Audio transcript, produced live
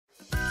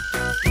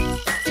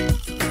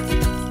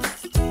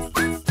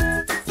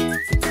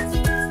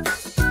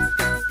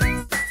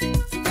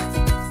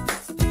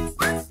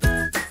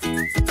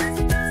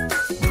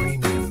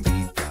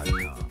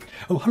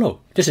Hello,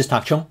 this is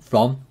Tak Chung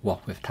from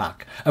Walk with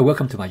Tak.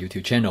 Welcome to my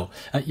YouTube channel.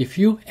 If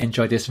you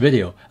enjoyed this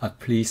video,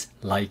 please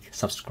like,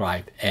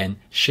 subscribe, and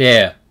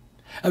share.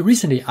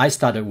 Recently, I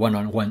started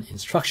one-on-one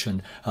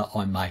instruction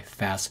on my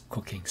fast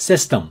cooking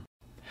system.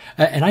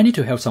 And I need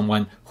to help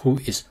someone who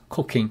is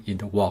cooking in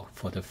the wok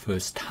for the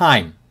first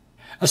time.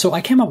 So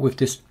I came up with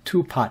this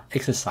two-part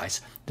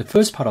exercise. The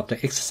first part of the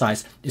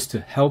exercise is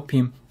to help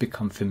him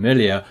become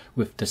familiar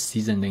with the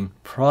seasoning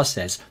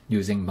process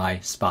using my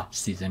spot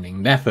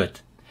seasoning method.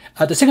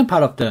 The second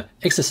part of the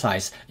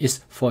exercise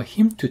is for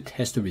him to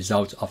test the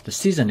results of the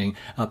seasoning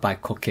by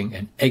cooking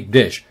an egg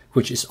dish,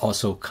 which is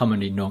also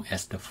commonly known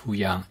as the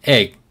fuyang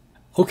egg.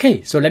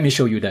 Okay, so let me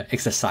show you the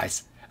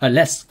exercise.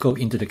 Let's go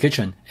into the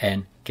kitchen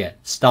and get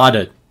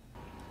started.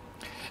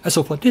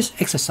 So for this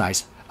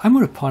exercise, I'm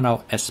going to point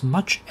out as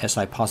much as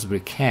I possibly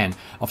can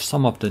of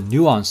some of the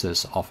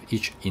nuances of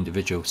each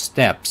individual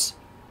steps.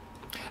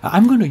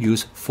 I'm going to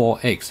use 4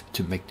 eggs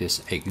to make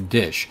this egg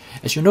dish.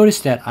 As you notice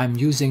that I'm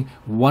using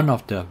one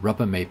of the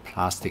Rubbermaid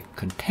plastic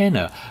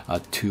container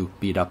to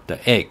beat up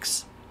the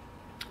eggs.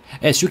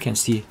 As you can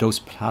see, those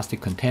plastic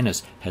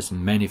containers has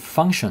many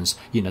functions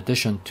in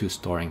addition to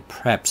storing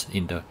preps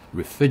in the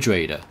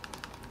refrigerator.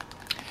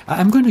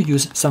 I'm going to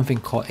use something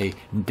called a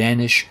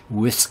Danish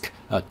whisk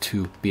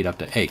to beat up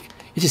the egg.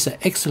 It is an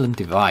excellent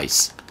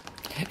device.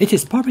 It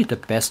is probably the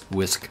best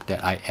whisk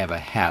that I ever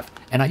have,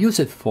 and I use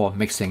it for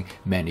mixing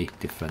many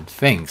different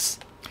things.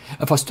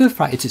 For stir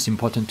fry, it is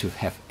important to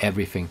have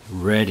everything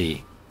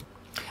ready.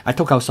 I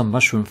took out some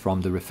mushroom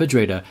from the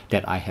refrigerator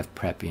that I have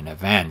prepped in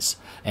advance,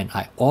 and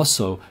I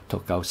also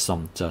took out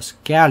some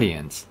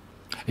scallions.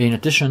 In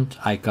addition,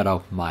 I got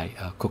out my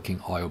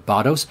cooking oil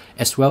bottles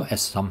as well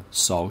as some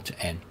salt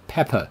and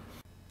pepper.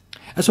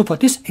 So for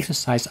this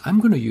exercise, I'm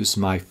going to use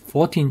my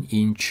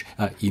 14-inch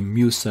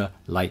Emuser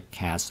light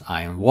cast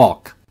iron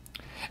wok.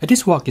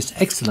 This wok is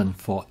excellent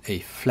for a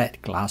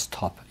flat glass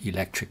top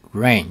electric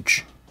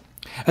range.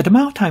 The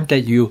amount of time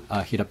that you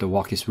heat up the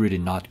wok is really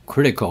not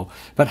critical,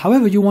 but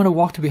however, you want the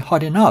wok to be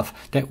hot enough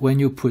that when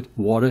you put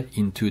water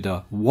into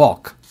the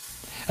wok,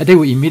 they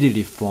will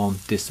immediately form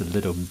these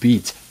little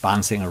beads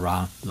bouncing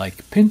around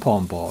like ping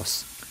pong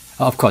balls.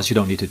 Of course, you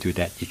don't need to do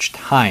that each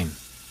time.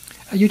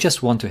 You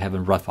just want to have a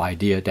rough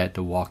idea that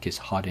the wok is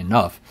hot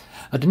enough.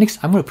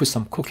 Next, I'm going to put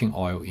some cooking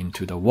oil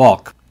into the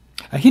wok.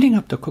 Heating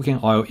up the cooking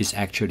oil is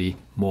actually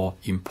more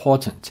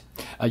important.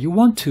 You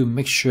want to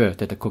make sure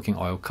that the cooking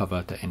oil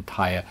covers the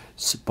entire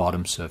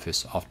bottom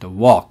surface of the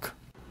wok.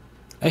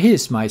 Here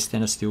is my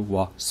stainless steel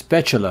wok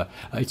spatula.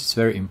 It's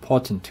very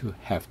important to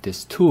have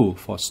this tool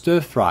for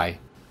stir fry.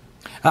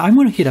 I'm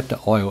going to heat up the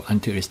oil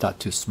until it starts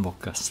to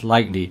smoke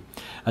slightly.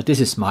 This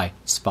is my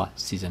spot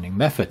seasoning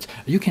method.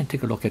 You can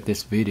take a look at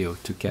this video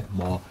to get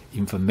more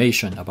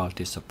information about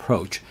this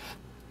approach.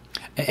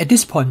 At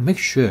this point, make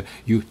sure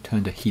you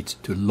turn the heat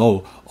to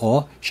low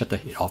or shut the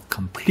heat off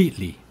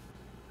completely,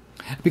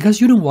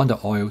 because you don't want the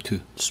oil to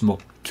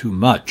smoke too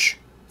much.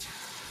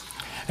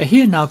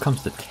 Here now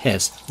comes the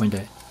test when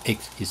the egg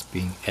is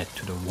being added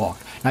to the wok.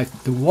 Now,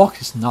 if the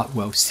wok is not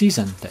well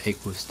seasoned, the egg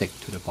will stick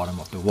to the bottom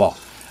of the wok.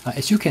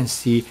 As you can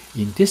see,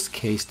 in this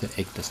case, the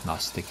egg does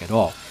not stick at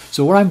all.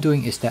 So what I'm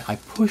doing is that I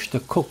push the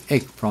cooked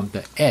egg from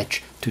the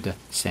edge to the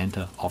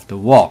center of the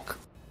wok.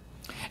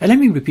 And let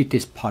me repeat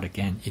this part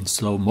again in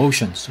slow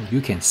motion so you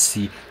can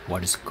see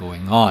what is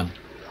going on.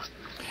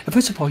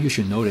 First of all, you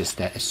should notice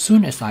that as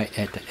soon as I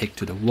add the egg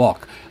to the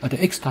wok,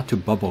 the egg starts to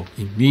bubble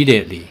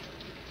immediately.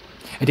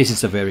 And this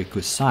is a very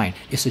good sign.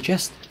 It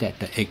suggests that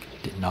the egg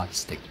did not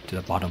stick to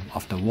the bottom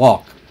of the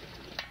wok.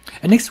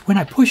 And next, when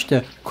I push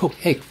the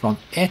cooked egg from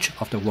edge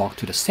of the wok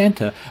to the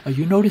center,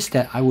 you notice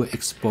that I will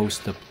expose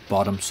the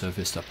bottom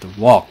surface of the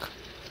wok.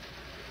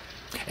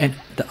 And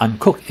the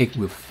uncooked egg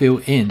will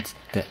fill in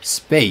that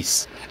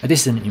space.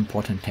 This is an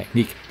important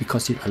technique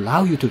because it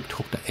allows you to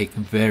cook the egg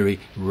very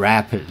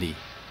rapidly.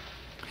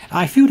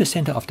 I fill the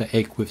center of the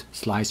egg with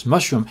sliced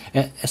mushroom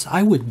as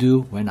I would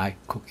do when I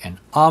cook an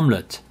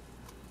omelette.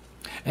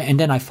 And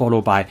then I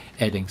follow by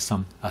adding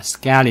some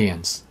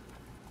scallions.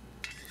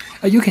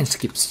 You can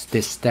skip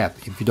this step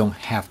if you don't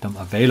have them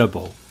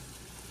available.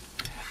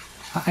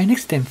 I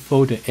next then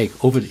fold the egg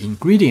over the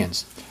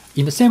ingredients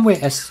in the same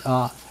way as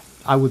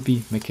I would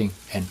be making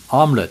an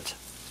omelette.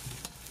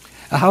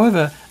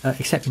 However,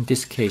 except in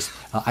this case,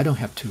 I don't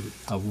have to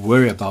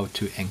worry about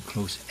to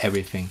enclose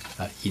everything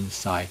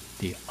inside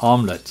the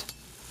omelette.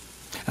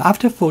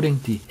 After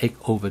folding the egg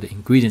over the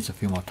ingredients a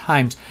few more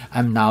times,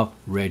 I'm now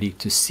ready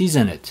to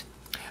season it.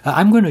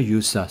 I'm going to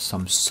use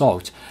some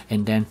salt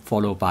and then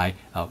follow by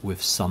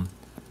with some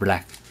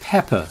black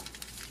pepper.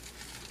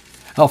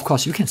 Of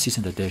course, you can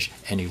season the dish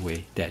any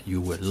way that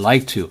you would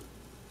like to.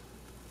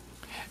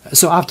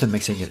 So after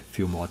mixing it a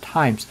few more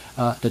times,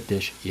 the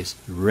dish is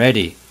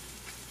ready.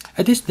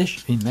 This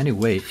dish in many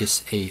ways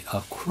is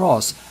a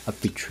cross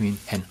between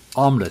an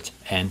omelette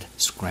and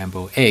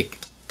scrambled egg.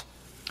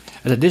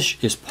 The dish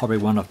is probably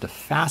one of the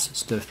fast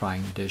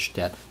stir-frying dish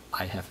that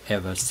I have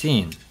ever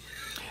seen.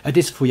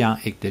 This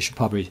fuyang egg dish is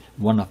probably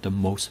one of the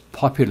most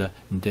popular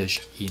dish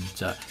in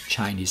the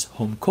Chinese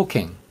home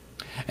cooking.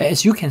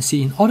 As you can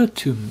see, in order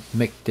to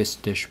make this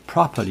dish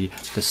properly,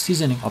 the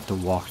seasoning of the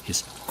wok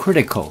is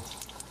critical.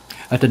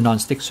 The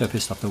non-stick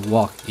surface of the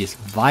wok is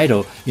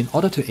vital in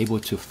order to able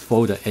to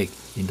fold the egg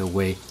in the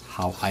way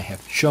how I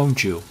have shown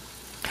you.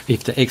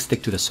 If the egg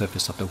stick to the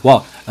surface of the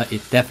wok,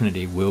 it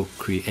definitely will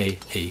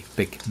create a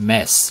big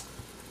mess.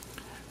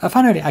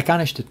 Finally, I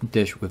garnished the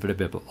dish with a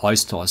little bit of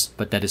oyster sauce,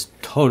 but that is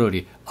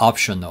totally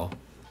optional.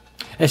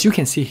 As you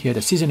can see here,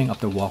 the seasoning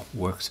of the wok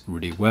works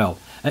really well.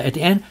 At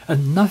the end,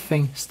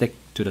 nothing sticks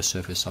to the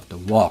surface of the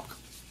wok.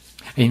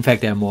 In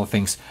fact, there are more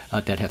things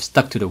that have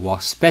stuck to the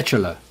wok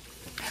spatula.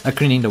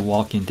 Cleaning the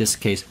wok in this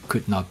case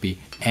could not be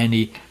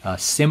any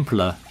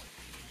simpler.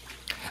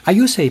 I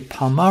use a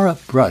Palmyra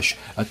brush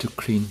to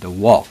clean the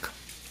wok.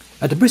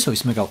 The bristle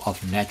is made out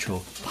of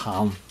natural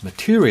palm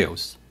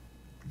materials.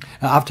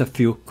 After a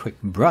few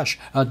quick brush,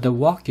 the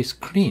wok is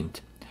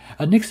cleaned.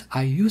 Next,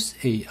 I use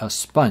a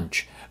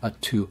sponge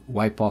to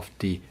wipe off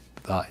the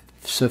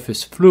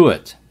surface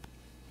fluid.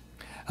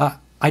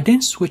 I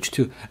then switch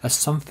to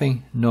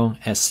something known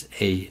as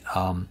a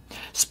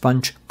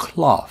sponge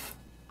cloth.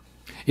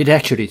 It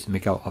actually is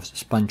made out of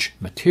sponge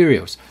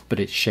materials, but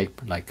it's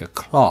shaped like a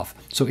cloth,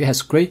 so it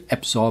has great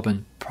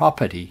absorbent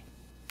property.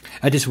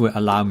 This will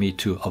allow me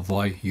to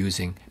avoid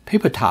using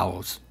paper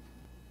towels.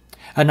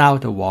 And now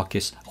the wok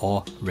is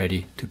all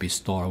ready to be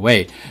stored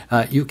away.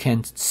 You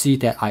can see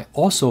that I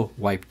also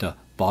wipe the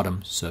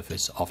bottom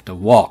surface of the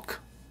wok.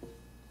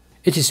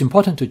 It is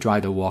important to dry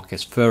the wok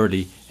as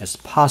thoroughly as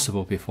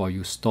possible before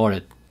you store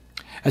it.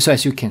 So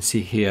as you can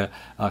see here,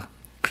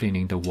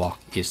 cleaning the wok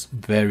is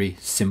very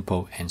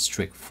simple and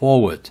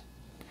straightforward.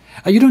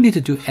 You don't need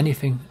to do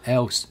anything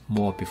else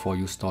more before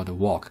you store the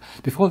wok.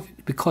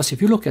 Because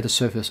if you look at the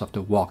surface of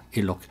the wok,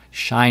 it looks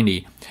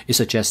shiny. It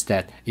suggests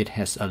that it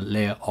has a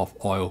layer of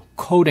oil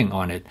coating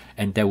on it,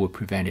 and that will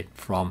prevent it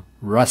from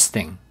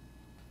rusting.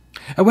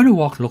 When the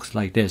wok looks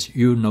like this,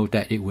 you know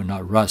that it will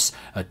not rust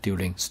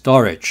during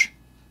storage.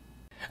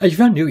 If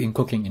you're new in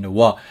cooking in the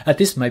wok,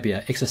 this might be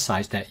an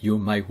exercise that you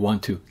might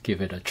want to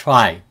give it a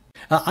try.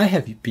 I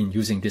have been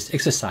using this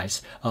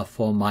exercise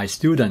for my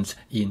students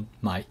in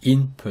my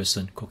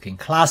in-person cooking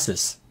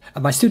classes.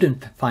 My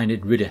students find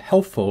it really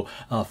helpful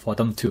for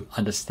them to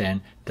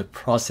understand the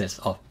process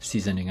of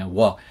seasoning a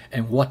wok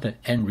and what the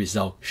end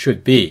result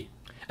should be.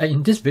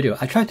 In this video,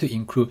 I try to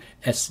include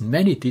as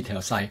many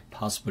details I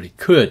possibly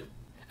could.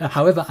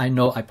 However, I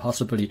know I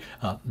possibly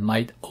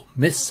might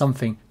omit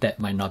something that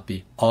might not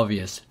be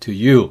obvious to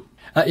you.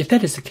 If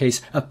that is the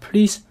case,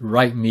 please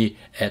write me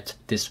at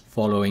this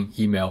following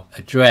email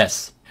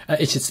address.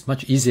 It is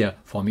much easier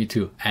for me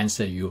to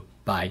answer you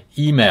by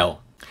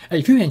email.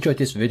 If you enjoyed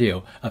this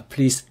video,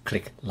 please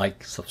click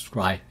like,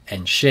 subscribe,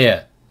 and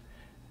share.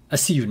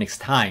 See you next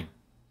time.